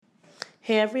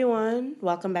Hey everyone,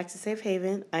 welcome back to Safe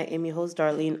Haven. I am your host,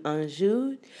 Darlene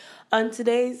Anjou. On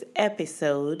today's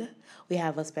episode, we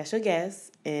have a special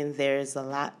guest, and there's a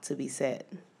lot to be said.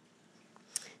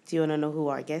 Do you want to know who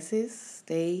our guest is?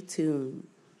 Stay tuned.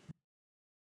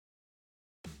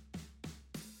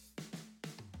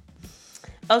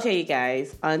 Okay, you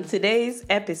guys, on today's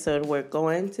episode, we're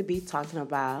going to be talking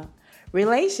about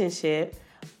relationship,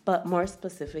 but more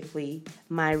specifically,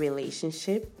 my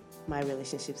relationship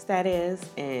status,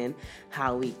 and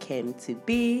how we came to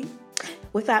be.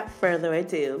 Without further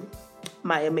ado,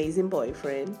 my amazing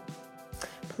boyfriend,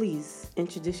 please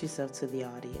introduce yourself to the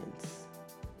audience,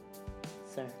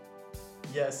 sir.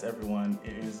 Yes, everyone,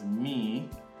 it is me,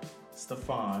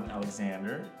 Stefan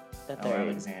Alexander, The or third.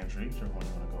 Alexandri, whichever one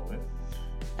you want to go with.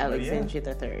 Alexandria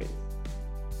the third.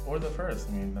 Or the first.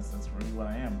 I mean, that's really what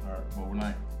I am. But we're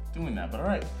not doing that. But all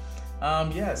right.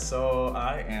 So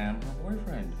I am her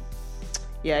boyfriend.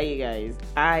 Yeah, you guys,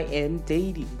 I am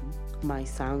dating my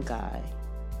sound guy.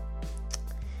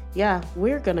 Yeah,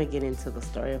 we're gonna get into the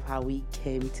story of how we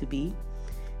came to be,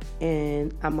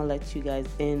 and I'm gonna let you guys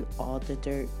in all the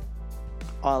dirt,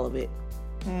 all of it,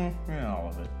 All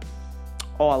of it.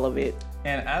 all of it.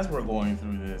 And as we're going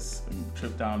through this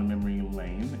trip down memory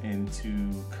lane into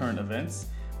current events,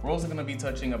 we're also going to be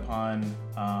touching upon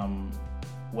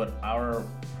what our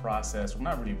process, well,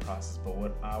 not really process, but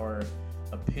what our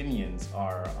opinions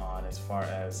are on as far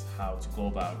as how to go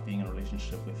about being in a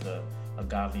relationship with a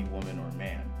godly woman or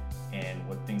man, and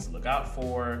what things to look out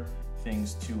for,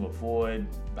 things to avoid,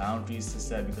 boundaries to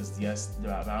set, because yes,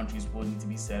 there are boundaries will need to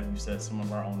be set. We've set some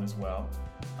of our own as well,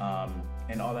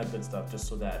 and all that good stuff, just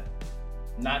so that,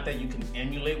 not that you can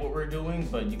emulate what we're doing,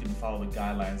 but you can follow the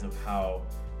guidelines of how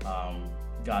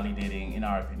godly dating, in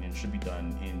our opinion, should be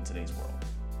done in today's world.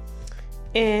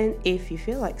 And if you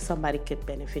feel like somebody could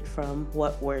benefit from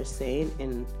what we're saying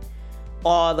and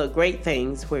all the great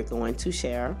things we're going to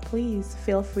share, please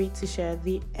feel free to share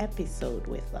the episode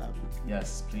with them.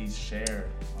 Yes, please share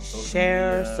on social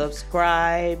Share, media.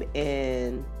 subscribe,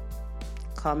 and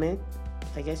comment.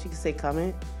 I guess you could say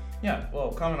comment. Yeah,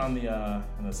 well, comment on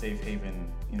the Safe Haven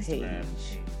Instagram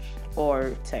page.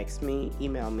 Or text me,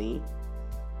 email me,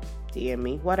 DM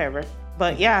me, whatever.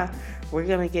 But yeah, we're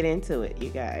gonna get into it, you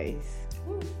guys.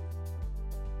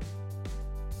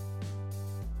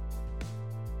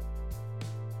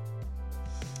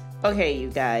 Okay, you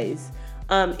guys.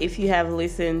 If you have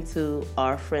listened to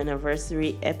our friend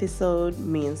anniversary episode,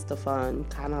 me and Stefan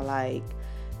kind of like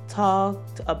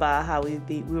talked about how we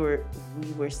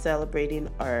were celebrating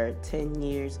our 10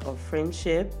 years of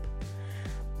friendship,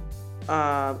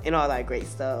 and all that great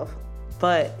stuff.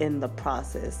 But in the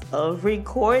process of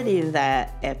recording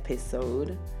that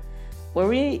episode, were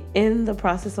we in the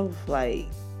process of like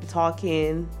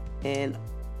talking and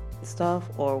stuff,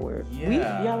 or were we?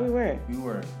 Yeah, we were. We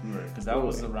were, because that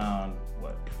was around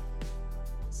what,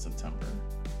 September?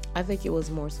 I think it was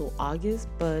more so August,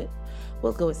 but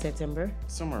we'll go with September.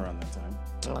 Somewhere around that time.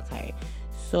 Okay.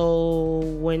 So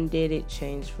when did it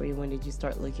change for you? When did you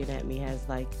start looking at me as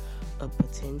like a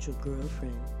potential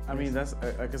girlfriend? I mean, that's,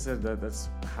 like I said, that's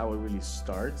how it really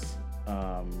starts.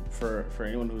 For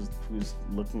anyone who's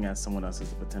looking at someone else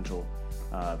as a potential,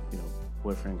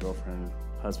 boyfriend, girlfriend,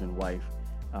 husband, wife,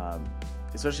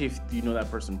 especially if you know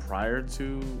that person prior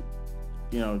to,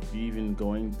 you even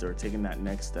going or taking that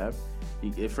next step,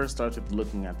 it first starts with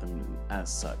looking at them as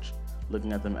such,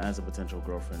 looking at them as a potential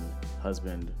girlfriend,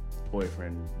 husband,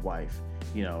 boyfriend, wife,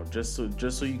 just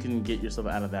so you can get yourself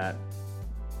out of that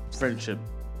friendship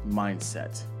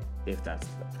mindset, if that's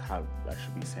how I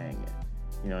should be saying it.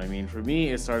 You know what I mean? For me,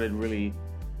 it started really,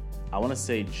 I want to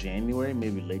say January,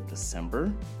 maybe late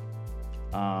December,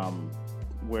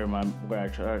 where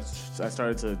I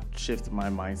started to shift my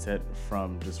mindset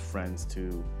from just friends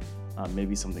to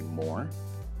maybe something more.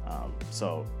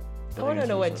 So I want to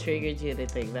know what triggered you to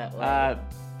think that way.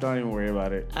 Don't even worry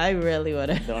about it. I really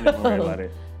want to. Don't even worry about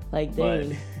it. Like,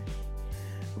 dang.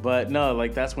 But no,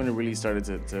 like that's when it really started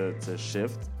to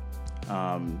shift.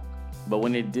 But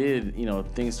when it did,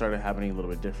 things started happening a little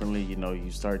bit differently. You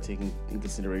start taking in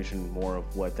consideration more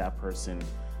of what that person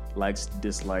likes,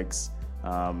 dislikes,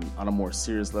 on a more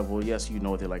serious level. Yes, you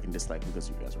know what they like and dislike because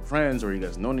you guys are friends or you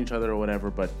guys known each other or whatever,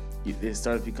 but it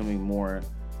started becoming more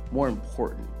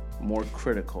important, more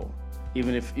critical,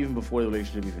 even before the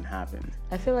relationship even happened.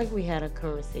 I feel like we had a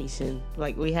conversation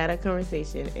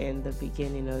in the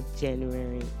beginning of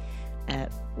January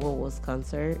at Woolworth's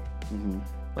concert,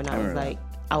 when I was like,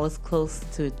 I was close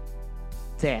to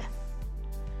death.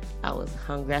 I was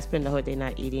hungry. I spent the whole day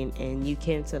not eating, and you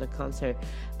came to the concert.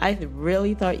 I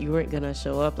really thought you weren't gonna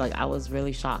show up. Like, I was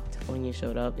really shocked when you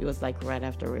showed up. It was like right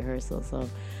after rehearsal, so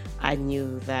I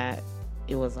knew that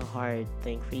it was a hard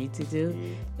thing for you to do.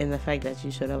 And the fact that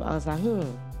you showed up, I was like,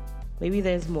 maybe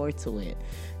there's more to it.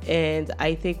 And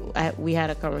I think we had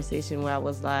a conversation where I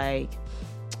was like,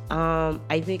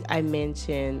 I think I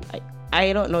mentioned,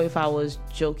 I don't know if I was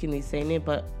jokingly saying it,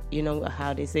 but you know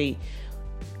how they say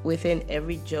within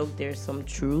every joke there's some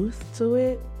truth to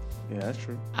it. Yeah, that's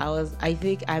true. I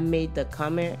think I made the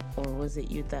comment, or was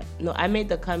it you that? No, I made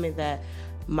the comment that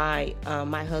my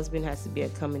husband has to be a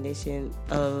combination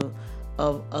of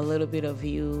a little bit of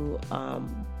you,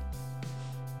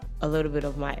 a little bit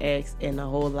of my ex, and a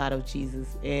whole lot of Jesus.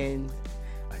 And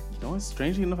you know what?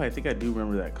 Strangely enough, I think I do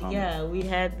remember that comment. Yeah, we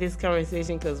had this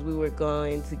conversation because we were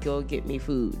going to go get me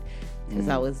food because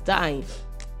I was dying.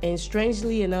 And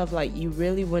strangely enough, like, you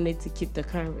really wanted to keep the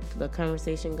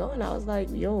conversation going. I was like,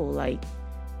 yo, like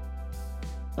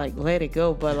let it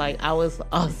go. But like, I was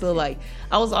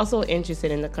also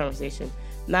interested in the conversation,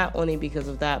 not only because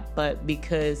of that, but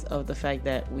because of the fact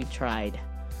that we tried.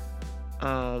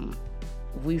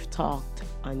 We've talked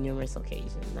on numerous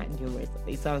occasions, not numerous,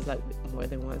 it sounds like more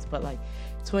than once, but like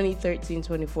 2013,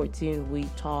 2014, we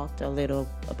talked a little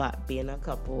about being a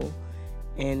couple.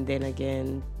 And then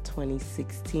again,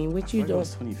 2016, which you don't. It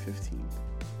was 2015.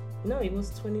 No, it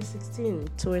was 2016,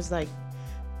 towards like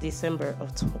December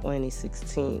of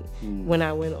 2016, when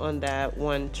I went on that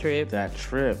one trip. That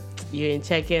trip. You didn't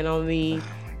check in on me,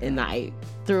 and I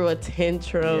threw a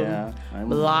tantrum,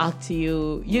 blocked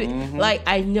you. Like,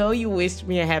 I know you wished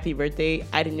me a happy birthday.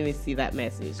 I didn't even see that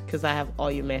message because I have all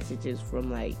your messages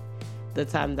from like the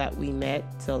time that we met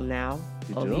till now.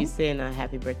 You saying a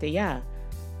happy birthday. Yeah.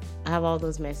 I have all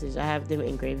those messages. I have them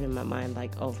engraved in my mind,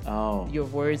 like, your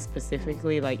words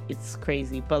specifically. Like, it's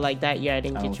crazy. But like that year, I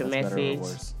didn't get your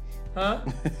message. Huh?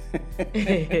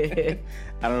 I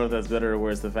don't know if that's better or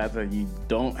worse. The fact that you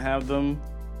don't have them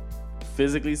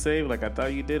physically saved, like I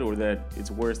thought you did, or that it's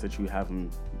worse that you have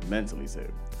them mentally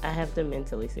saved. I have them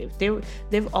mentally saved.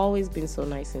 They've always been so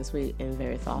nice and sweet and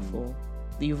very thoughtful.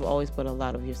 You've always put a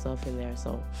lot of yourself in there.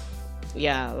 So,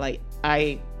 yeah, like,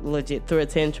 I legit threw a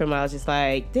tantrum. I was just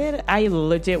like, I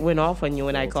legit went off on you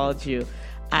when I called you.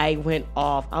 I went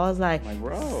off. I was like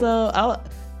bro.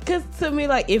 Because to me,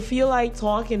 like, if you like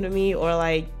talking to me or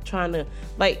like trying to,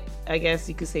 like, I guess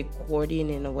you could say courting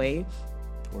in a way.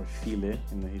 Or feel it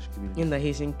in the Haitian community. In the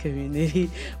Haitian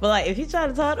community. But like, if you try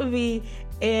to talk to me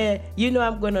and you know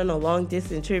I'm going on a long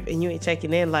distance trip and you ain't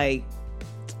checking in, like,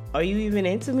 are you even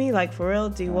into me? Like, for real?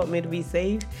 Do you want me to be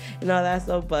safe and all that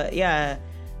stuff? But yeah,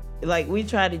 like, we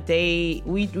tried to date.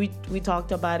 We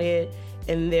talked about it,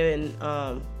 and then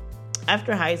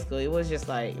after high school, it was just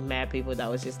like mad people that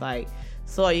was just like,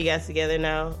 so are you guys together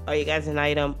now? Are you guys an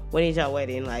item? When is y'all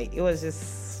wedding? Like, it was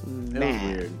just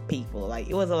mad people. Like,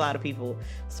 it was a lot of people,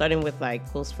 starting with like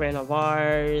close friend of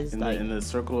ours. And the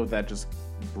circle of that just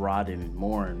broadened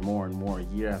more and more and more,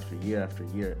 year after year after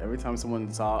year. Every time someone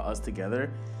saw us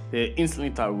together, they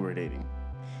instantly thought we were dating.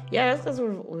 Yeah, that's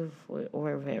because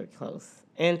we're very close,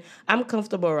 and I'm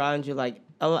comfortable around you. Like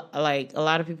a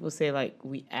lot of people say, like,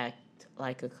 we act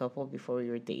like a couple before we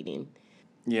were dating.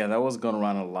 Yeah, that was going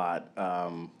around a lot.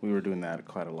 We were doing that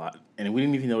quite a lot, and we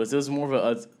didn't even notice. It was more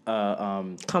of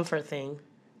a comfort thing.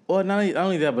 Well, not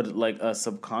only that, but like a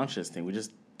subconscious thing. We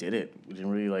just did it. We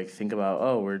didn't really like think about,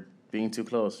 oh, we're being too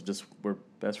close. We're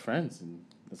best friends, and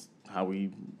that's how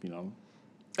we,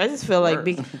 I just feel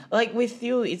like, like with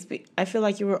you, I feel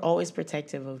like you were always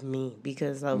protective of me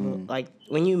because of like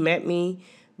when you met me,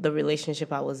 the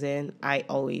relationship I was in, I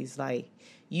always like,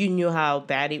 you knew how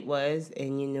bad it was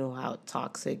and you knew how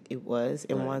toxic it was.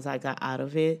 And once I got out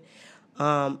of it,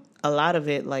 a lot of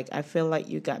it, like, I feel like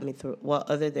you got me through, well,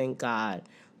 other than God,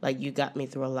 like, you got me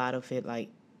through a lot of it. Like,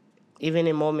 even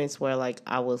in moments where, like,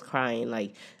 I was crying,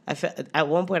 like, I felt, at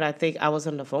one point, I think I was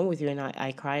on the phone with you, and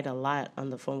I cried a lot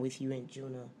on the phone with you and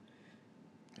Juna.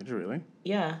 Did you really?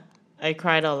 Yeah, I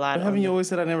cried a lot. But haven't you always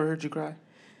said I never heard you cry?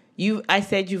 I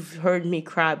said you've heard me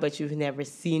cry, but you've never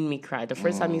seen me cry. The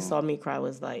first time you saw me cry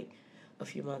was, like, a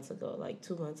few months ago, like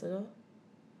 2 months ago.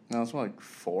 No, it was more like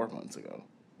 4 months ago.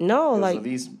 No, it was like at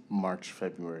least March,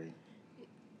 February.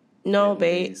 No,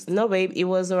 babe. No, babe. It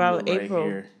was around right April.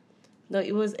 Here. No,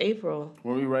 it was April.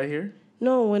 Were we right here?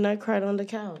 No, when I cried on the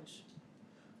couch.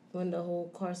 When the whole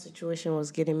car situation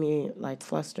was getting me, like,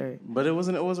 flustered. But it was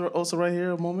also right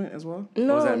here a moment as well?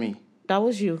 No. Or was that me? That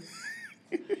was you.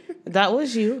 That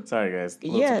was you. Sorry, guys.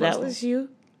 Yeah, that was you.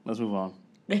 Let's move on.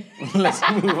 Let's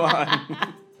move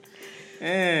on.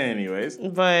 Anyways.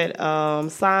 But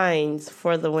signs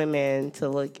for the women to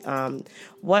look.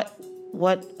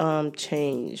 What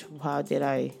changed? How did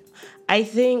I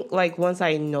think like once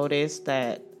I noticed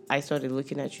that I started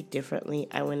looking at you differently,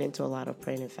 I went into a lot of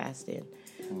praying and fasting.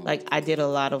 Like I did a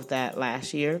lot of that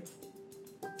last year.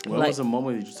 When was the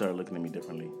moment that you started looking at me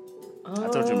differently? I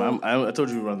told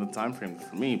you around the time frame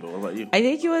for me, but what about you? I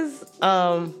think it was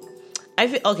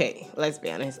okay, let's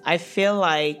be honest. I feel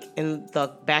like in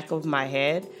the back of my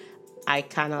head, I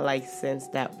kind of like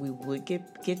sensed that we would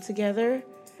get together,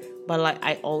 but like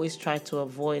I always try to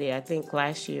avoid it. I think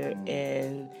last year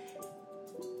in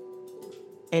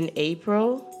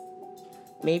April,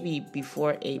 maybe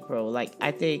before April, like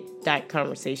I think that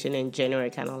conversation in January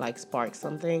kind of like sparked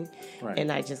something, right.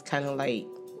 And I just kind of like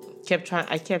kept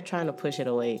trying to push it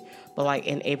away, but like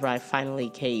in April I finally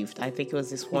caved. I think it was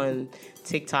this one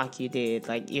TikTok you did,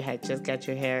 like you had just got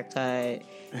your hair cut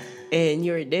and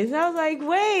you were dancing. I was like,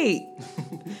 wait,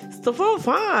 Stefan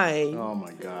fine. Oh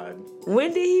my god,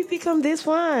 when did he become this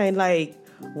fine? Like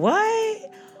what?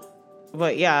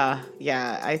 But yeah,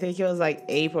 I think it was like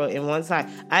April. And once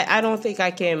I don't think I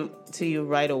came to you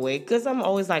right away because I'm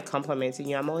always like complimenting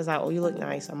you. I'm always like, oh, you look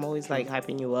nice. I'm always like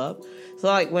hyping you up. So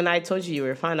like when I told you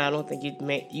were fine, I don't think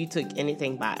you took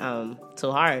anything by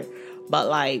to heart. But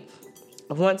like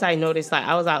once I noticed, like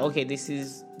I was like, okay, this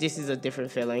is a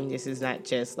different feeling. This is not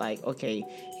just like, okay,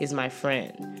 he's my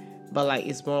friend, but like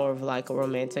it's more of like a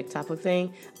romantic type of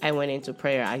thing. I went into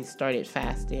prayer. I started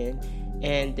fasting.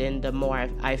 And then the more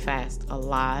I fast a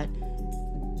lot,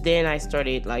 then I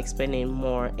started like spending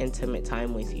more intimate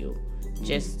time with you,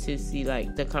 just to see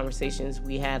like the conversations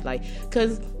we had, like,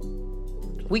 because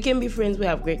we can be friends, we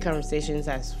have great conversations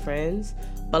as friends,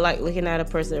 but like looking at a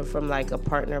person from like a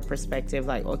partner perspective,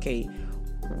 like, okay,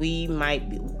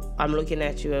 I'm looking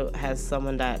at you as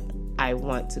someone that I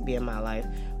want to be in my life,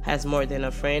 has more than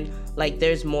a friend. Like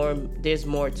there's more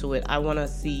to it. I want to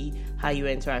see how you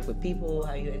interact with people,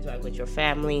 how you interact with your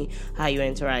family, how you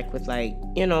interact with like,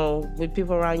 with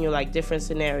people around you, like different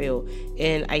scenario.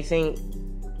 And I think,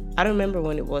 I don't remember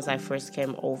when it was I first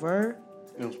came over.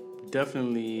 It was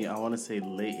definitely, I want to say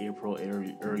late April,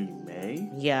 early May.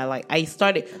 Yeah, like I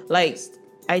started, like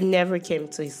I never came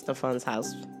to Stefan's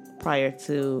house prior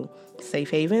to Safe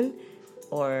Haven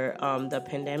or the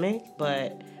pandemic,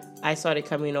 but I started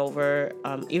coming over,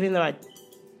 even though I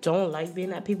don't like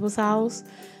being at people's house,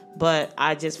 but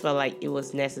I just felt like it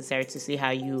was necessary to see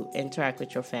how you interact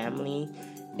with your family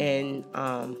and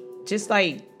just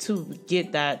like to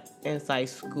get that inside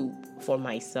scoop for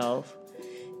myself.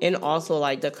 And also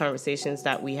like the conversations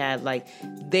that we had, like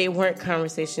they weren't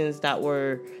conversations that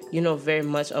were, very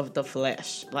much of the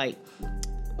flesh. Like,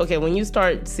 okay, when you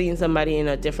start seeing somebody in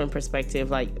a different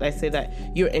perspective, like let's say that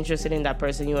you're interested in that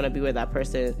person, you want to be with that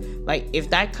person. Like if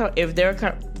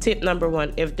tip number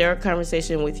one, if their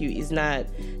conversation with you is not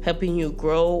helping you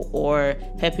grow or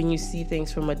helping you see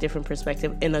things from a different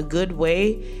perspective in a good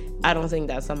way, I don't think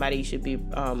that's somebody you should be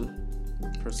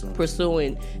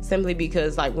pursuing. Simply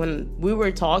because like when we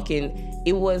were talking,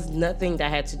 it was nothing that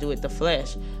had to do with the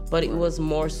flesh, but it was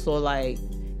more so like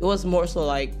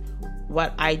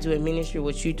what I do in ministry,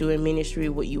 what you do in ministry,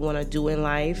 what you want to do in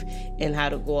life, and how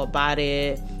to go about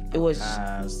it. It was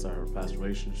past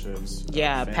relationships.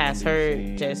 Yeah, past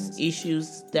hurt, just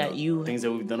issues that things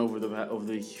that we've done over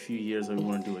the few years that we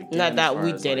want to do again. Not that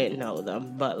we didn't know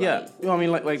them, but yeah, I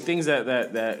mean, like things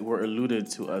that were alluded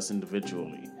to us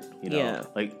individually. Yeah.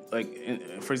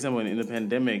 For example, in the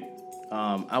pandemic,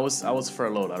 I was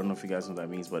furloughed. I don't know if you guys know what that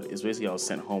means, but it's basically I was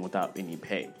sent home without any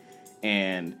pay.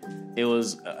 And it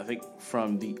was, I think,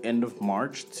 from the end of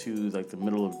March to like the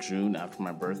middle of June after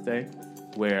my birthday,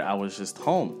 where I was just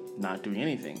home, not doing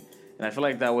anything. And I feel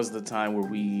like that was the time where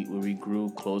we grew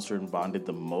closer and bonded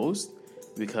the most,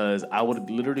 because I would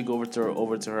literally go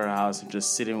over to her house and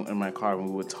just sit in my car and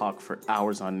we would talk for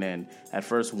hours on end. At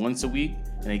first once a week,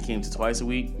 and it came to twice a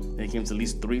week, and it came to at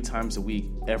least 3 times a week,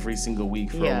 every single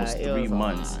week for almost 3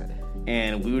 months.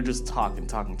 And we were just talking.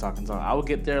 I would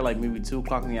get there like maybe 2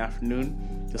 o'clock in the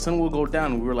afternoon. The sun would go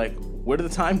down, and we were like, where did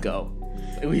the time go?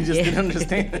 And we just didn't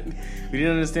understand. We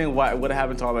didn't understand what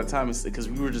happened to all that time. It's because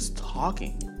we were just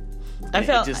talking. I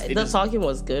felt talking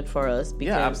was good for us.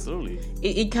 Because yeah, absolutely.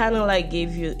 It kind of like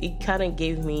gave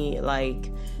me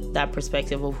like that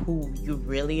perspective of who you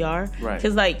really are. Right.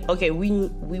 Because like, okay,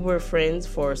 we were friends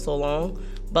for so long,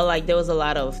 but like there was a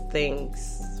lot of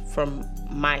things from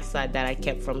my side that I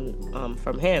kept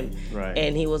from him, right?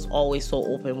 And he was always so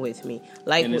open with me.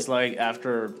 Like, and it's like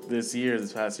after this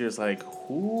past year, it's like,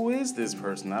 who is this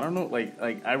person? I don't know. Like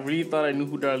I really thought I knew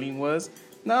who Darlene was.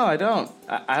 No, I don't.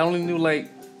 I only knew like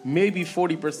maybe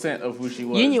 40% of who she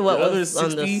was. You knew what the other was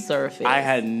 60, on the surface. I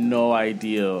had no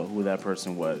idea who that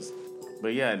person was.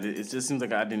 But yeah, it just seems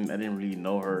like I didn't really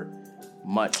know her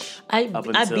much. Up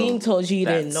until I being told you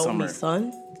didn't know summer. me,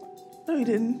 son. No, you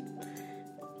didn't.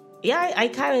 Yeah, I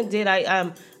kind of did.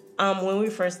 When we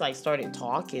first started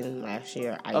talking last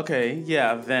year. Okay,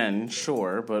 yeah, then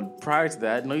sure, but prior to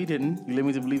that, no, you didn't. You led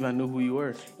me to believe I knew who you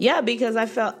were. Yeah, because I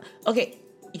felt okay.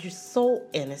 You're so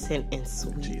innocent and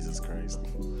sweet. Jesus Christ.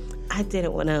 I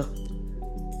didn't want to.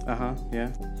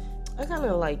 Yeah. I kind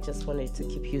of just wanted to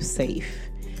keep you safe,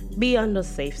 be on the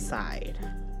safe side.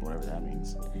 Whatever that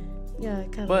means. Yeah,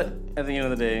 kind of. But at the end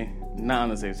of the day, not on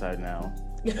the safe side now.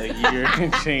 A year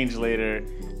and change later,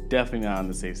 definitely not on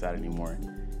the safe side anymore.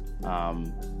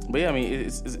 But yeah, I mean,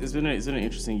 it's been an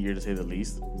interesting year to say the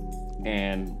least,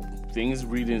 and things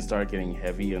really didn't start getting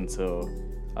heavy until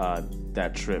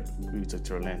that trip we took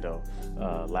to Orlando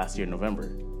last year in November.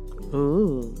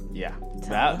 Ooh. Yeah,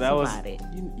 Tell that was. us about it.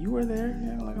 You were there,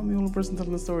 yeah. Like I'm the only person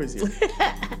telling the stories here.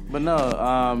 But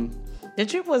no, the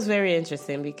trip was very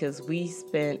interesting because we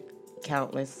spent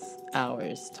countless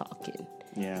hours talking.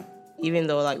 Yeah. Even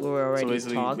though we were already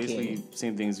talking. Basically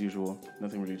same thing as usual.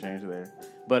 Nothing really changed there.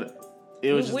 But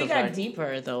it was just we the got fact,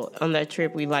 deeper though on that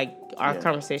trip. We our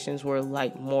conversations were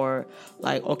more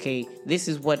okay, this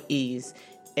is what is,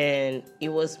 and it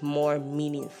was more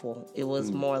meaningful. It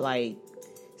was more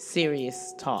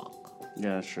serious talk.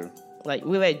 Yeah, that's true.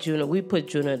 We let Juno, we put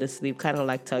Juno to sleep, kind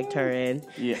of tucked her in.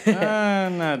 Yeah,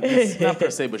 not per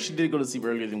se, but she did go to sleep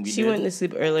earlier than we did. She went to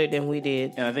sleep earlier than we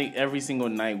did. And I think every single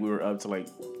night we were up to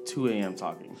 2 a.m.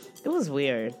 talking. It was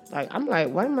weird. I'm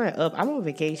why am I up? I'm on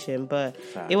vacation, but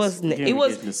Facts. it was necessary.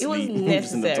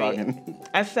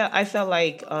 I felt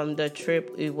like the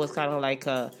trip, it was kind of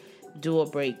a do or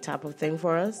break type of thing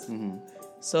for us. Mm-hmm.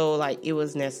 So it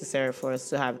was necessary for us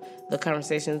to have the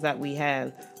conversations that we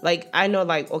had. I know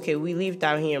okay, we live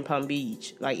down here in Palm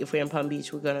Beach. If we're in Palm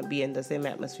Beach, we're gonna be in the same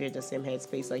atmosphere, the same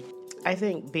headspace. I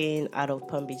think being out of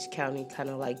Palm Beach County kind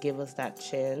of give us that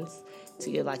chance to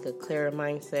get a clearer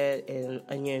mindset, and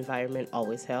a new environment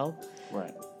always help.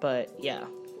 Right. But yeah.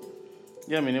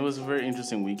 Yeah, I mean, it was a very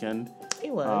interesting weekend.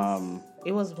 It was.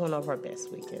 It was one of our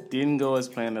best weekends. Didn't go as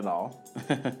planned at all,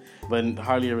 but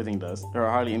hardly anything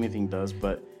does.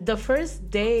 But the first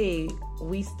day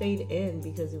we stayed in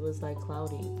because it was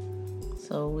cloudy,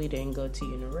 so we didn't go to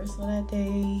Universal that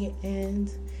day,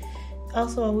 and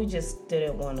also we just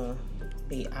didn't want to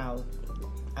be out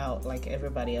like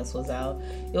everybody else was out.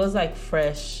 It was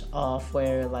fresh off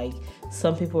where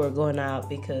some people were going out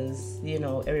because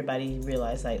everybody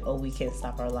realized we can't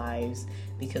stop our lives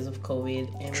because of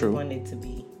COVID, and True. We wanted to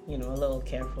be a little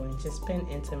careful and just spend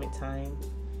intimate time.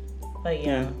 But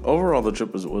yeah, overall the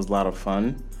trip was a lot of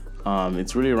fun.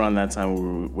 It's really around that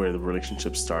time where the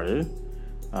relationship started.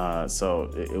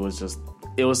 So it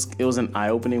was an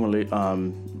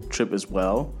eye-opening trip as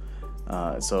well.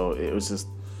 So it was just.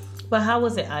 But how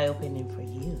was it eye-opening for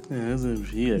you? Yeah,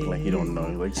 he act like you don't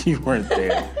know, you weren't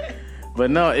there. But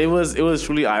no, it was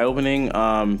truly eye-opening.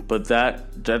 But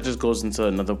that just goes into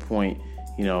another point.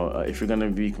 If you're gonna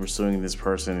be pursuing this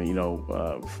person,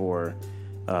 for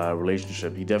a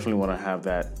relationship, you definitely want to have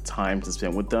that time to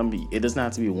spend with them. It doesn't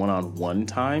have to be one-on-one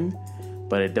time,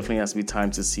 but it definitely has to be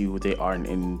time to see who they are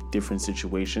in different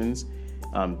situations.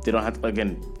 They don't have to, they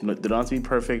don't have to be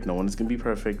perfect. No one is going to be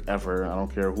perfect ever. I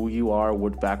don't care who you are,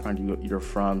 what background you're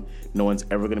from. No one's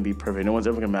ever going to be perfect. No one's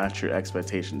ever going to match your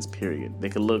expectations, period. They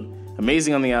could look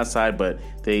amazing on the outside, but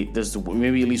there's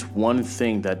maybe at least one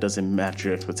thing that doesn't match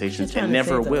your expectations and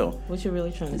never will. What you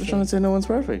really trying to say? I'm trying to say no one's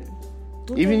perfect.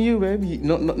 Okay. Even you, baby.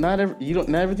 Not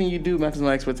everything you do matches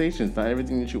my expectations. Not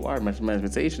everything that you are matches my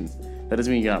expectations. That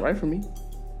doesn't mean you're not right for me.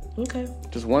 Okay.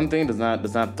 Just one thing does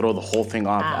not throw the whole thing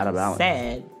off out of balance.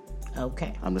 Said.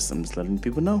 Okay. I'm just letting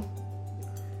people know.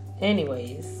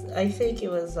 Anyways, I think it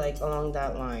was along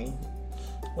that line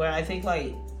where I think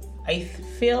I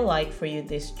feel for you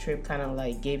this trip kind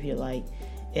of gave you an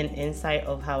insight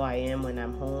of how I am when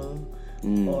I'm home,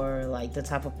 or the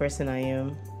type of person I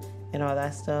am and all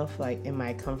that stuff, in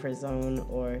my comfort zone,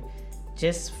 or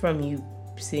just from you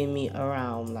seeing me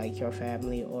around your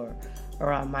family or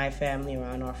around my family,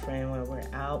 around our friend when we're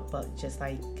out, but just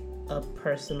a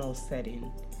personal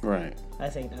setting. Right. I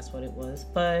think that's what it was.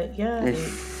 But yeah. I mean,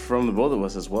 from the both of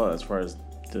us as well, as far as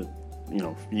the,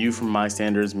 you from my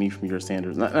standards, me from your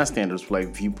standards. Not standards, but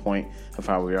viewpoint of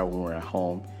how we are when we're at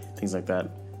home. Things like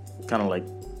that. Kind of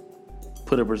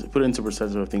put it into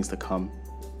perspective of things to come.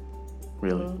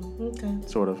 Really. Okay.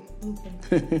 Sort of.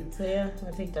 Okay. So yeah,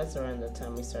 I think that's around the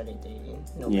time we started dating.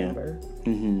 November.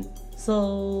 Yeah. Mm-hmm.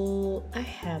 So I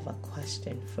have a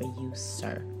question for you,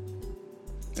 sir.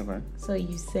 Okay. So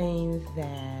you saying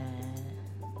that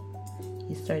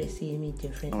you started seeing me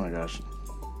different? Oh my gosh.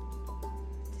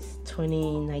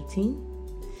 2019?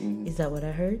 Mm-hmm. Is that what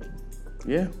I heard?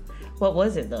 Yeah. What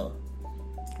was it though?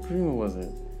 What was it?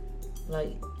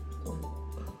 Like,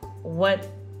 what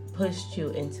pushed you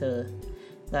into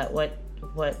that? What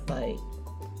like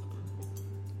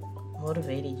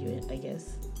motivated you? I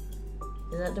guess.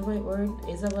 Is that the right word?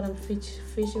 Is that what I'm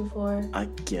fishing for? I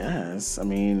guess. I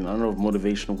mean, I don't know if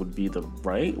motivation would be the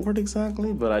right word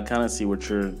exactly, but I kind of see what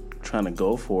you're trying to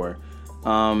go for.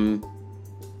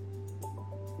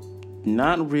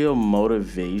 Not real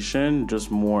motivation,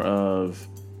 just more of,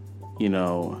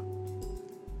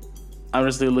 I'm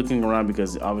just looking around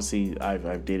because obviously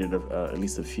I've dated at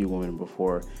least a few women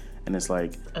before, and it's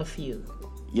like a few.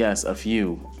 Yes, a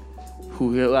few.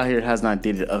 Who out here has not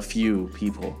dated a few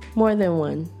people? More than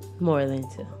one, more than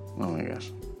two. Oh my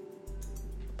gosh.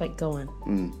 But go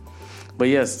on. But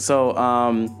yes, so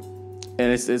and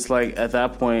it's like at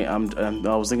that point I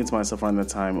was thinking to myself around that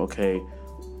time, okay,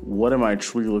 what am I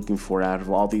truly looking for out of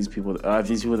all these people that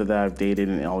I've dated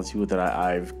and all these people that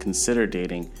I've considered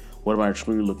dating? What am I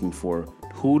truly looking for?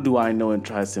 Who do I know and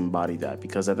tries to embody that?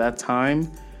 Because at that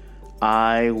time,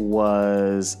 I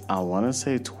want to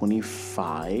say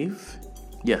 25.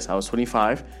 Yes, I was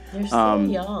 25. You're so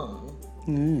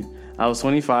young. I was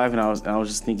 25, and I was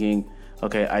just thinking,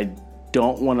 okay, I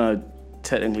don't want to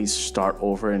technically start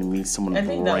over and meet someone brand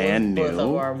new. I think that was both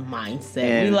of our mindset.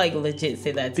 And we legit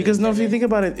say that because if you think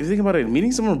about it,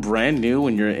 meeting someone brand new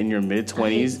when you're in your mid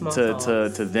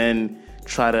 20s to then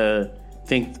try to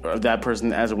think of that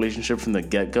person as a relationship from the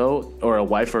get-go, or a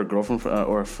wife or a girlfriend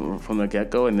from the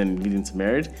get-go, and then leading to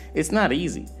marriage, it's not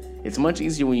easy. It's much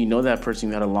easier when you know that person,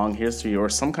 you had a long history or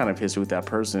some kind of history with that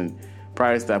person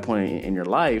prior to that point in your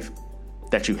life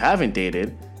that you haven't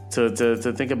dated, to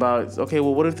think about, okay,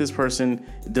 well, what if does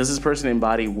this person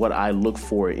embody what I look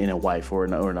for in a wife or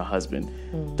in a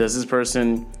husband? Does this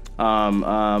person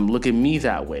look at me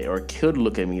that way, or could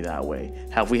look at me that way?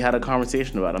 Have we had a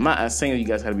conversation about it? I'm not saying that you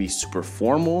guys have to be super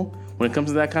formal when it comes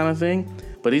to that kind of thing,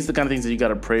 but these are the kind of things that you got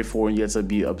to pray for and you have to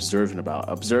be observant about.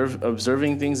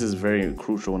 Observing things is very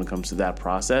crucial when it comes to that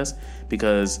process,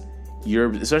 because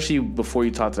especially before you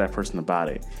talk to that person about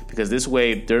it, because this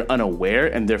way they're unaware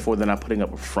and therefore they're not putting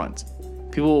up a front.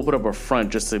 People will put up a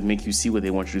front just to make you see what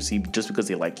they want you to see, just because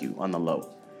they like you on the low.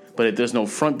 But if there's no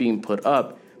front being put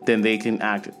up, then they can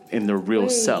act in their real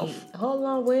self. Hold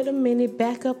on, wait a minute,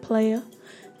 backup player,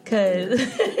 because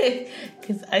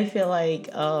I feel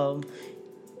like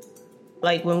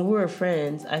when we were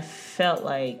friends, I felt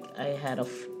like I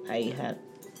had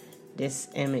this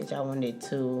image I wanted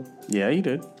to. Yeah, you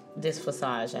did. This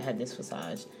facade. I had this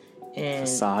facade. And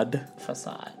Facade.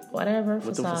 Whatever.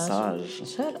 What's a facade?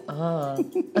 Shut up.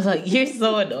 Like, you're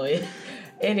so annoying.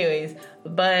 Anyways,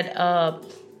 but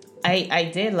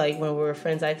I did, like, when we were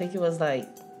friends, I think it was like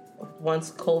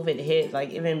once COVID hit, like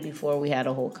even before we had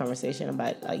a whole conversation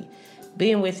about like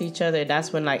being with each other,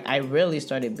 that's when like I really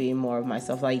started being more of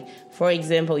myself. Like, for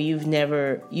example, you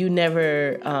never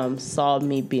saw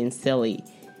me being silly.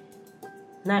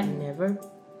 Not never.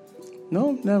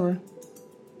 No, never.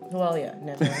 Well, yeah,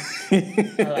 never.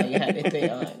 You had to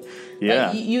think.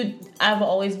 Yeah. Like, I've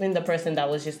always been the person that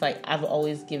was just like, I've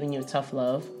always given you tough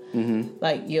love. Mm-hmm.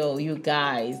 Like, yo, you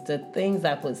guys, the things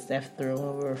I put Steph through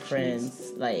when we were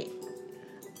friends, like,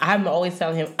 I'm always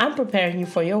telling him, I'm preparing you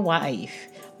for your wife.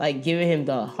 Like, giving him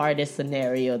the hardest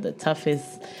scenario, the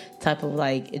toughest type of,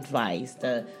 like, advice.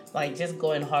 Like, just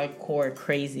going hardcore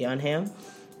crazy on him.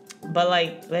 But,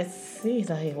 like, let's see.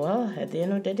 Like, well, at the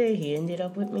end of the day, he ended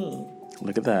up with me.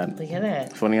 Look at that. Look at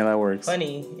that. Funny how that works.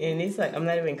 Funny. And it's like, I'm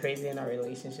not even crazy in our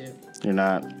relationship. You're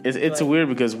not. It's like, weird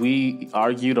because we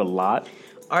argued a lot.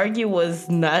 Argue is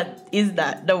not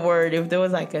the word. If there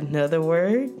was like another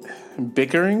word.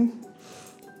 Bickering?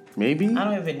 Maybe? I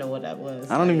don't even know what that was.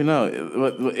 I don't even know.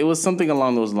 It was something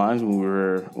along those lines when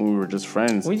we were just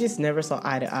friends. We just never saw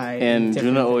eye to eye. And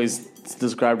Juna always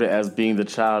described it as being the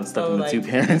child stuck in the two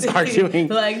parents arguing.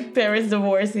 Like parents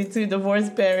divorcing, two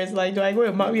divorced parents. Like, do I go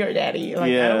with mommy or daddy?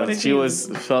 Like, yeah, she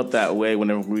felt that way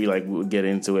whenever we would get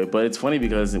into it. But it's funny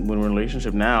because when we're in a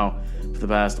relationship now, for the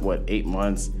past 8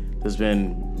 months, there's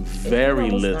been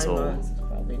very little. 9 months,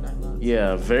 probably 9 months.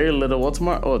 Yeah, very little. Well,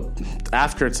 tomorrow,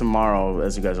 after tomorrow,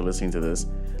 as you guys are listening to this,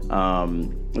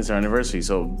 it's our anniversary.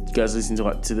 So you guys are listening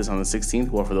to this on the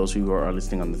 16th. Well, for those of you who are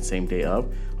listening on the same day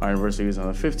of, our anniversary is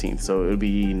on the 15th. So it'll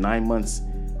be 9 months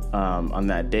on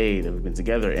that day that we've been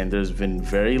together, and there's been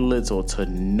very little to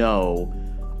no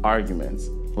arguments.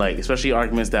 Like, especially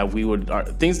arguments that we would,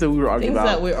 things that we were arguing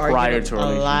about prior to a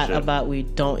relationship. A lot about we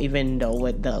don't even know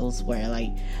what those were. Like,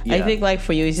 yeah. I think like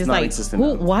for you, it's just like,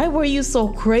 why were you so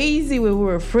crazy when we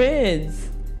were friends?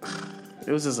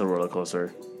 It was just a roller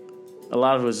coaster. A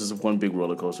lot of it was just one big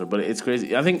roller coaster, but it's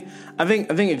crazy. I think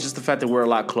it's just the fact that we're a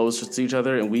lot closer to each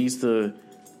other, and we used to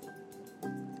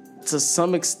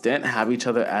some extent, have each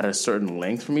other at a certain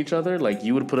length from each other. Like,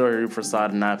 you would put on your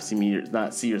facade and not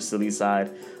see your silly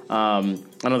side. I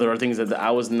know there are things that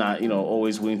I was not,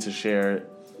 always willing to share,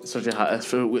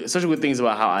 especially with things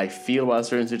about how I feel about a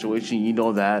certain situation. You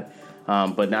know that,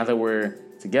 but now that we're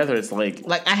together, it's like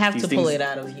I have to pull it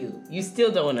out of you. You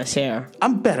still don't want to share.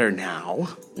 I'm better now.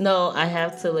 No, I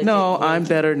have to. No, I'm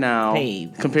better now,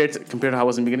 babe. Compared to how I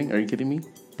was in the beginning. Are you kidding me?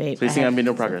 Babe, so you think I've made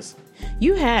no progress?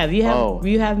 You have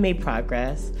made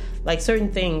progress. Like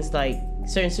certain things, like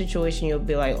certain situation, you'll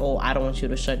be like, oh, I don't want you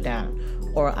to shut down,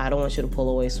 or I don't want you to pull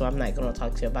away, so I'm not gonna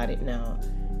talk to you about it now.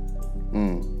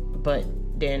 But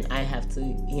then I have to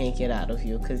yank it out of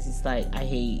you because it's like I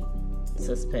hate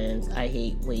suspense. I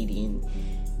hate waiting,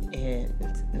 and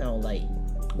no, like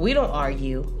we don't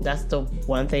argue. That's the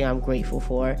one thing I'm grateful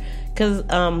for. Because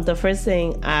the first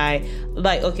thing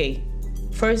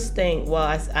first thing, well,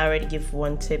 I already give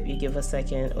one tip, you give a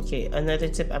second. Okay, another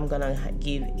tip I'm gonna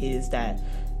give is that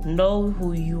know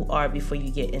who you are before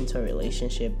you get into a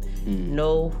relationship.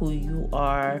 Know who you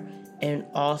are, and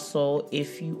also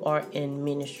if you are in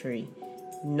ministry,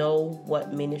 know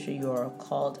what ministry you are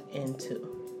called into.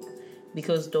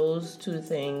 Because those two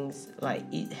things, like,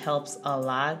 it helps a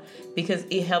lot, because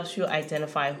it helps you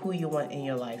identify who you want in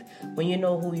your life. When you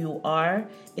know who you are,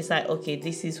 it's like, okay,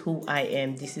 this is who I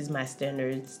am. This is my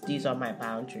standards. These are my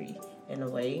boundaries, in a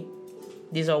way.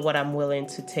 These are what I'm willing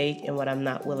to take and what I'm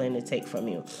not willing to take from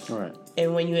you. All right.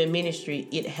 And when you're in ministry,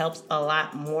 it helps a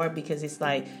lot more because it's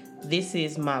like, this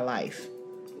is my life.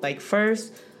 Like,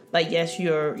 first, like, yes,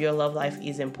 your love life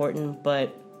is important,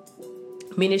 but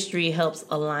ministry helps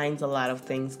aligns a lot of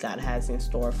things God has in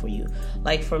store for you.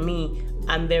 Like for me,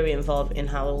 I'm very involved in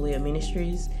Hallelujah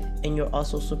Ministries, and you're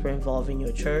also super involved in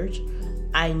your church.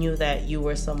 I knew that you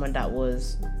were someone that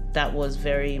was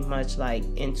very much like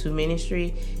into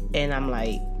ministry, and I'm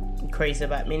like crazy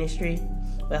about ministry,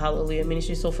 with Hallelujah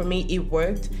Ministry. So for me, it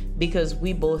worked because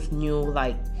we both knew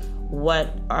like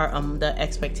what our the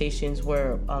expectations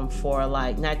were for,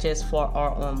 like, not just for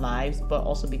our own lives, but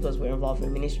also because we're involved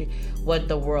in ministry, what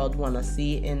the world want to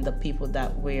see and the people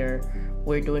that we're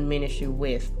doing ministry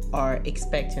with are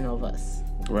expecting of us.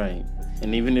 Right.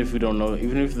 And even if we don't know,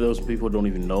 even if those people don't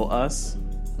even know us,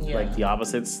 like the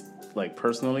opposites, like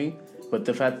personally, but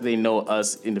the fact that they know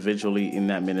us individually in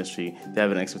that ministry, they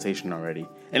have an expectation already.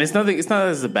 And it's not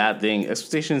as a bad thing.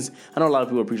 Expectations, I know a lot of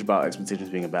people preach about expectations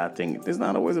being a bad thing. It's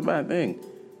not always a bad thing,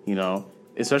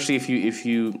 especially if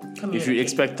you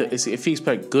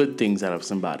expect good things out of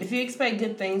somebody. If you expect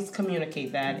good things,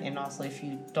 communicate that. And also, if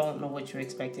you don't know what you're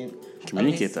expecting,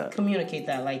 communicate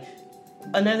that. Like,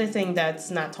 another thing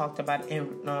that's not talked about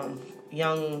in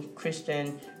young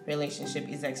Christian relationship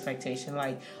is expectation.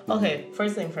 Like, okay,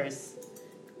 first thing first.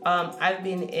 I've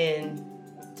been in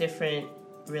different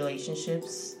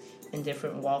relationships in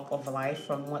different walk of life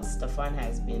from what Stefan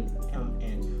has been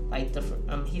in. Like,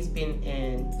 he's been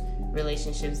in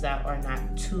relationships that are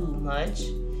not too much,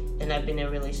 and I've been in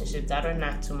relationships that are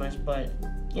not too much, but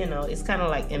it's kind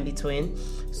of like in between.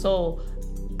 So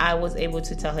I was able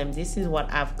to tell him, this is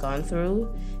what I've gone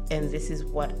through, and this is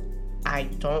what I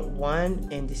don't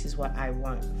want, and this is what I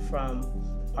want from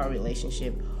our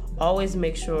relationship. Always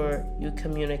make sure you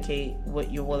communicate what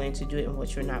you're willing to do and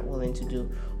what you're not willing to do,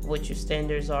 what your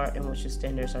standards are and what your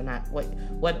standards are not,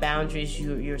 what boundaries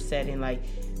you're setting. Like,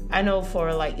 I know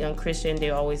for like young Christian,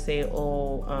 they always say,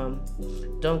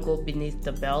 don't go beneath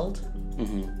the belt.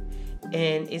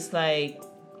 And it's like,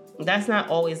 that's not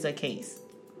always the case.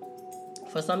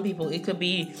 For some people, it could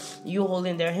be you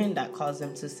holding their hand that caused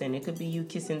them to sin. It could be you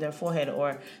kissing their forehead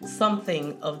or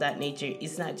something of that nature.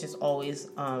 It's not just always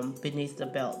beneath the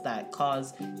belt that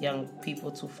cause young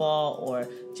people to fall, or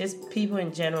just people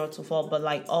in general to fall. But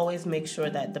like, always make sure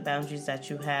that the boundaries that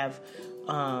you have,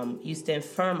 you stand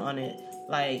firm on it.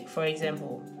 Like, for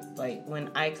example, like when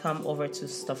I come over to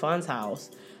Stefan's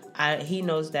house, he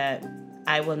knows that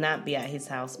I will not be at his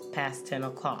house past 10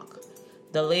 o'clock.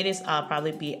 The latest I'll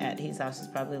probably be at his house is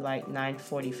probably like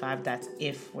 9:45. That's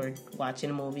if we're watching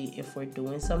a movie, if we're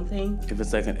doing something. If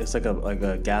it's like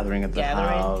a gathering at the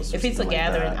house. If it's a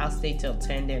gathering, I'll stay till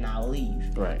 10, then I'll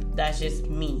leave. Right. That's just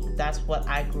me. That's what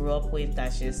I grew up with.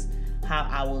 That's just how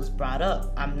I was brought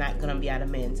up. I'm not gonna be at a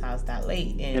man's house that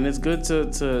late. And it's good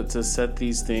to set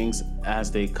these things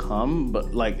as they come,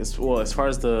 but like as far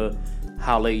as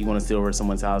how late you want to stay over at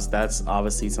someone's house. That's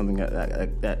obviously something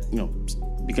that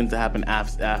begins to happen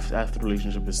after the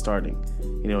relationship is starting.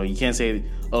 You can't say,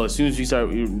 oh, as soon as you start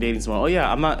dating someone, oh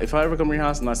yeah, if I ever come to your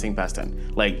house, I'm not staying past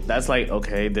 10. Like, that's like,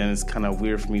 okay, then it's kind of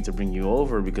weird for me to bring you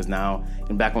over, because now in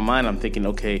the back of my mind, I'm thinking,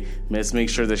 okay, let's make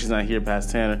sure that she's not here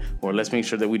past 10, or let's make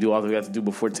sure that we do all that we have to do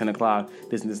before 10 o'clock,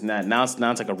 this and that. Now it's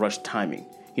like a rush timing.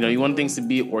 You want things to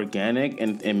be organic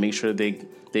and make sure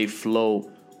they flow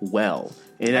well.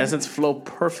 In essence, flow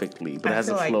perfectly, but it has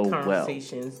to flow well.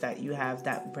 Conversations that you have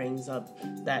that brings up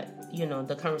that,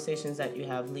 the conversations that you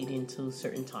have leading to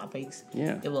certain topics,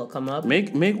 it will come up.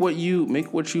 Make what you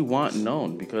want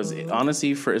known, because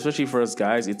honestly, especially for us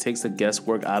guys, it takes the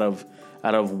guesswork out of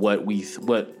what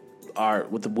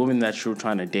the woman that you're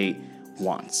trying to date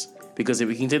wants. Because if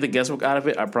we can take the guesswork out of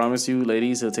it, I promise you,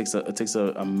 ladies, it takes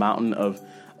a mountain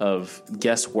of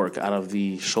guesswork out of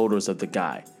the shoulders of the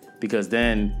guy. Because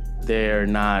then they're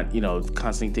not,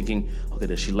 constantly thinking, okay,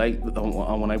 does she like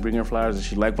when I bring her flowers? Does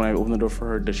she like when I open the door for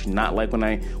her? Does she not like when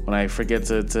I forget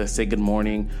to say good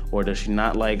morning? Or does she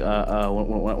not like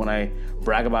when I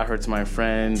brag about her to my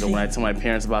friends, or when I tell my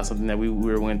parents about something that we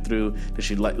were going through? Does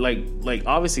she like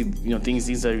obviously, things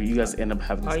these are you guys end up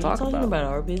having to talk about. Are you talking about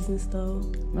our business though?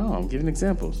 No, I'm giving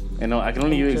examples. And I can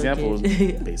only give examples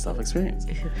based off experience.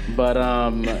 But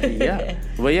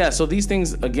yeah. So these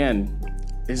things, again,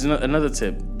 is another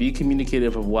tip. Be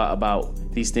communicative about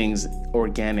these things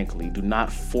organically. Do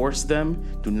not force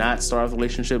them. Do not start off the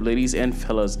relationship, ladies and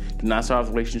fellas. Do not start off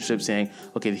the relationship saying,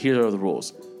 okay, here are the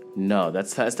rules. No,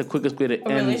 that's the quickest way to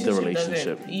end the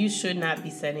relationship. You should not be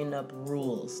setting up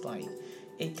rules. Like,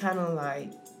 it kind of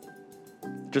like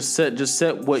just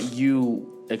set what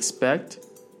you expect.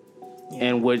 Yeah.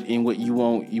 And what you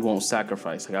won't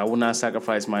sacrifice. Like, I will not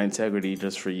sacrifice my integrity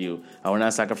just for you. I will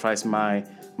not sacrifice my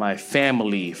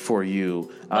family for you.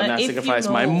 I will not sacrifice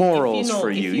my morals for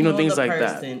you. Things like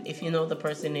that. If you know the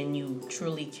person and you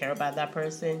truly care about that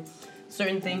person,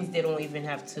 certain things they don't even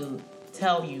have to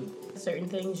tell you. Certain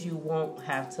things you won't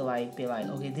have to be like,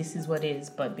 okay, this is what it is,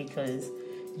 but because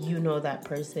you know that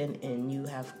person and you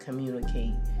have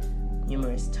communicated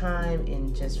numerous times,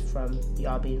 and just from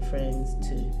y'all being friends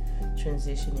to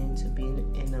transition into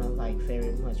being in a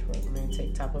very much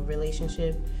romantic type of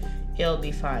relationship, it'll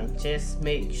be fine. Just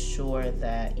make sure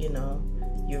that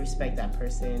you respect that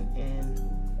person and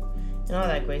all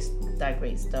that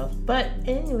great stuff. But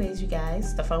anyways, you guys,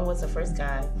 Stefan was the first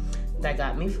guy that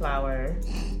got me flower.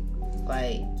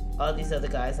 Like, all these other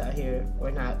guys out here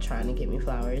were not trying to get me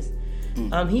flowers.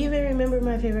 He even remembered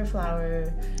my favorite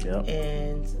flower. Yep.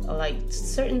 And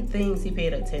certain things he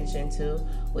paid attention to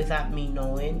without me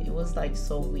knowing. It was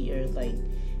so weird. Like,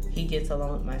 he gets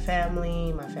along with my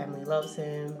family loves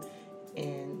him,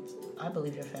 and I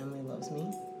believe your family loves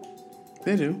me.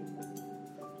 They do.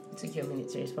 It took you a minute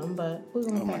to respond, but we're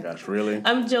gonna my gosh, really?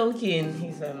 I'm joking.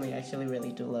 His family actually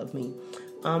really do love me.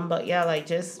 But yeah,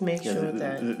 just make sure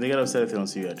that they get upset if they don't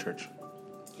see you at church.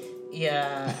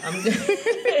 Yeah, I'm.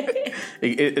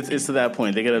 It's to that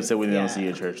point. They get upset when they don't see you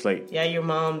at church. Yeah, your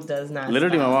mom does not.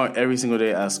 Literally, my mom every single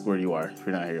day asks where you are if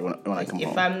you're not here when I come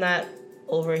home. If I'm not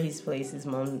over his place, his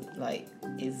mom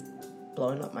is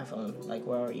blowing up my phone. Like,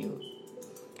 where are you?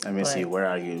 I miss you. Where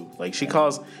are you? She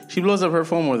blows up her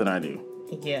phone more than I do.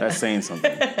 Yeah, that's saying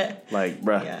something.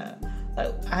 Bruh. Yeah,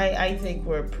 I think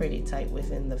we're pretty tight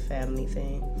within the family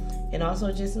thing. And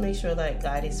also just make sure that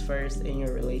God is first in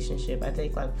your relationship. I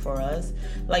think for us,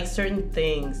 certain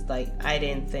things, I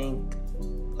didn't think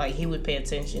he would pay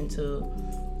attention to,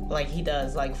 he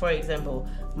does. For example,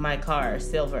 my car,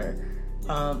 silver.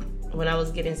 When I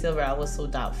was getting silver, I was so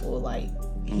doubtful.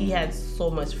 He had so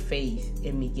much faith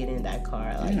in me getting that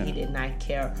car. He did not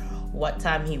care what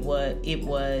time it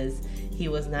was. He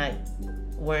was not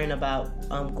worrying about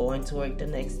going to work the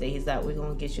next day. He's like, we're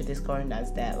gonna get you this car, and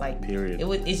that's that. Period.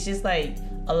 It's just a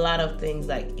lot of things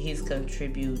he's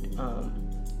contribute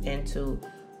into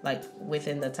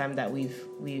within the time that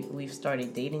we've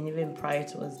started dating, even prior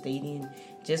to us dating.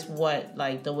 Just what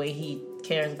the way he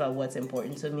cares about what's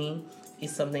important to me is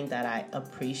something that I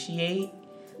appreciate.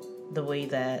 The way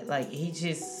that he's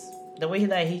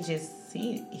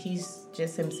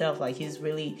just himself. He's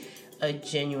really a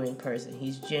genuine person.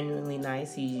 He's genuinely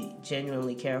nice. He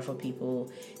genuinely cares for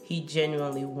people. He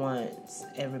genuinely wants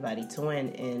everybody to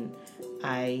win, and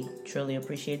I truly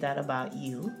appreciate that about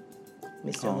you,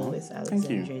 Mr. Louis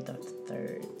Alexandre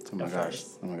III. Oh my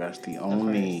gosh, the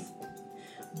only.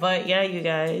 But yeah, you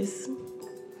guys.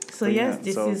 So yes,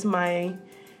 this is my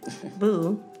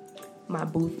boo, my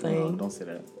boo thing. No, don't say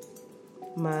that.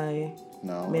 My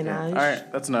menage. Okay. All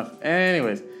right, that's enough.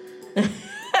 Anyways.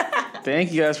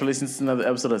 Thank you guys for listening to another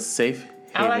episode of Safe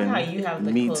I like how you have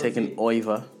the me closing. taking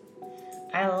over.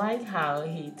 I like how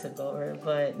he took over,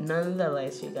 but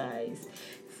nonetheless, you guys,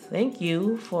 thank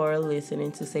you for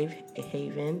listening to Safe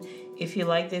Haven. If you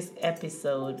like this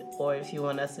episode, or if you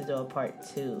want us to do a part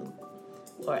 2,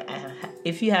 or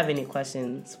if you have any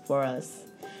questions for us,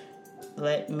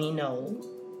 let me know.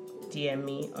 DM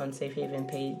me on Safe Haven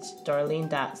page,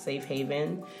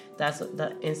 darlene.safehaven. That's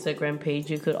the Instagram page.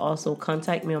 You could also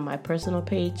contact me on my personal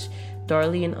page,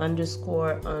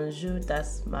 Darlene_Anjou.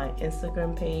 That's my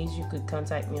Instagram page. You could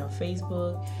contact me on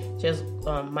Facebook. Just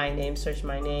my name, search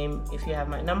my name. If you have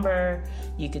my number,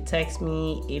 you could text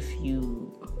me. If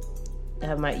you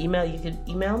have my email, you could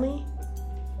email me.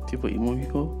 People email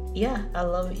people? Yeah, I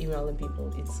love emailing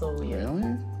people. It's so weird.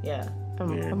 Really? Yeah,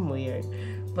 I'm weird.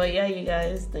 But yeah, you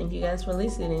guys, thank you guys for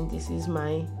listening. This is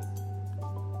my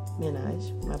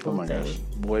Minaj, my boo. Oh my gosh.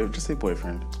 Boy, just say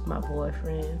boyfriend. My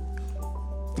boyfriend.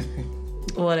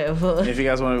 Whatever. If you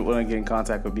guys want to get in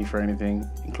contact with me for anything,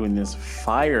 including this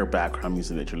fire background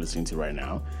music that you're listening to right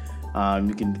now,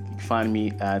 you can find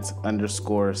me at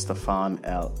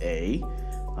 _StefanLA.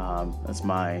 That's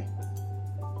my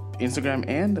Instagram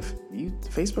and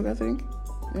Facebook, I think.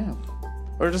 Yeah.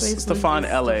 Or just Facebook Stefan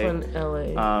LA. Stefan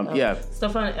LA. Yeah.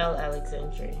 Stefan L.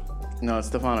 Alexandre. No, it's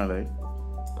Stefan LA.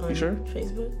 You sure?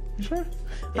 Facebook? You sure?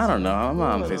 I don't know. I'm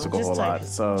not on Facebook a whole lot.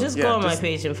 So just go on my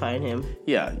page and find him.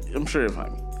 Yeah, I'm sure you'll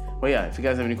find me. Well, yeah, if you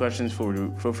guys have any questions, feel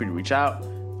free to reach out.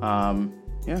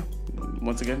 Yeah.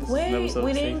 Once again, this is an episode.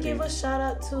 We didn't give a shout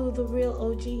out to the real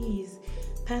OGs,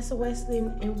 Pastor Wesley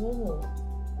and Wool.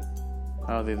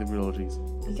 How are they the real OGs?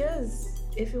 Because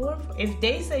if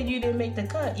they said you didn't make the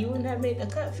cut, you wouldn't have made the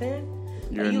cut, fam.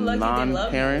 Your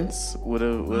non-parents would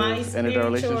have ended our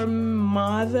relationship. My spiritual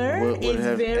mother would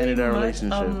have very ended our much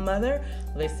relationship. a mother.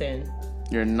 Listen.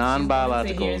 Your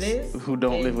non-biologicals who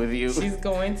don't live with you. She's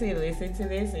going to listen to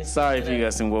this. And sorry if you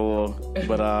guys sing whoa,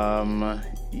 but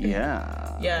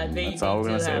yeah. Yeah, that's all we're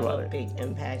gonna say about it. Big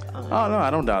impact on. Oh no, I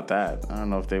don't doubt that. I don't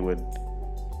know if they would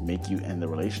make you end the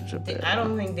relationship there. I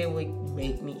don't think they would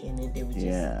make me end it. They would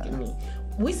just give me.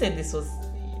 We said this was,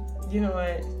 you know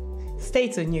what? Stay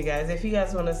tuned, you guys. If you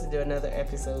guys want us to do another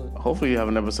episode, hopefully you have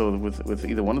an episode with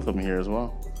either one of them here as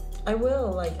well. I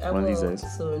will. One of these days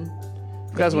soon.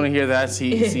 If you guys want to hear that,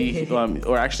 see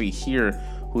or actually hear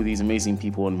who these amazing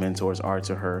people and mentors are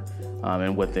to her,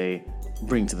 and what they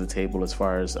bring to the table as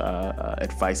far as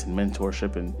advice and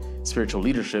mentorship and spiritual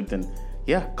leadership, then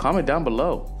yeah, comment down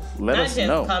below. Let us know.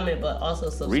 Not just comment, but also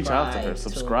subscribe. Reach out to her.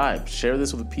 Subscribe. Share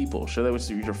this with people. Share that with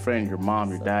your friend, your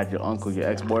mom, your dad, your uncle, your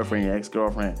ex-boyfriend, your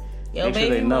ex-girlfriend. Make sure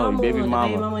they know. Baby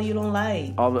mama you don't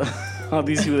like. All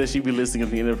these people that she be listening at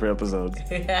the end of her episodes.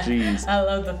 Jeez. I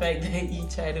love the fact that you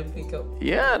try to pick up.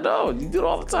 Yeah, no, you do it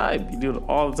all the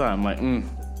time. I'm like,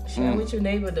 Share with your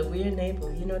neighbor, the weird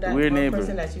neighbor. You know that weird neighbor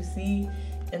person that you see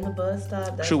in the bus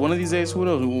stop. True. One of these days, who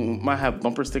knows? We might have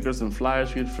bumper stickers and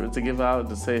flyers to give out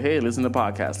to say, "Hey, listen to the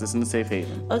podcast. Listen to Safe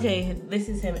Haven." Okay, this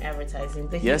is him advertising.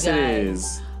 Yes, it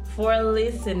is. For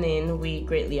listening, we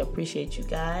greatly appreciate you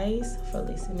guys for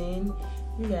listening.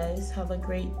 You guys have a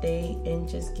great day and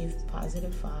just give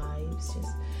positive vibes,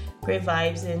 just great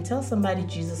vibes, and tell somebody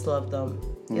Jesus loved them.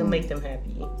 It'll make them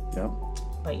happy. Yep.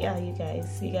 But yeah, you guys.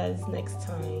 See you guys next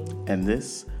time. And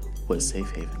this was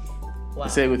Safe Haven. Wow.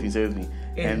 Say it with me.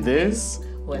 And this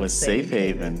was Safe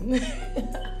Haven.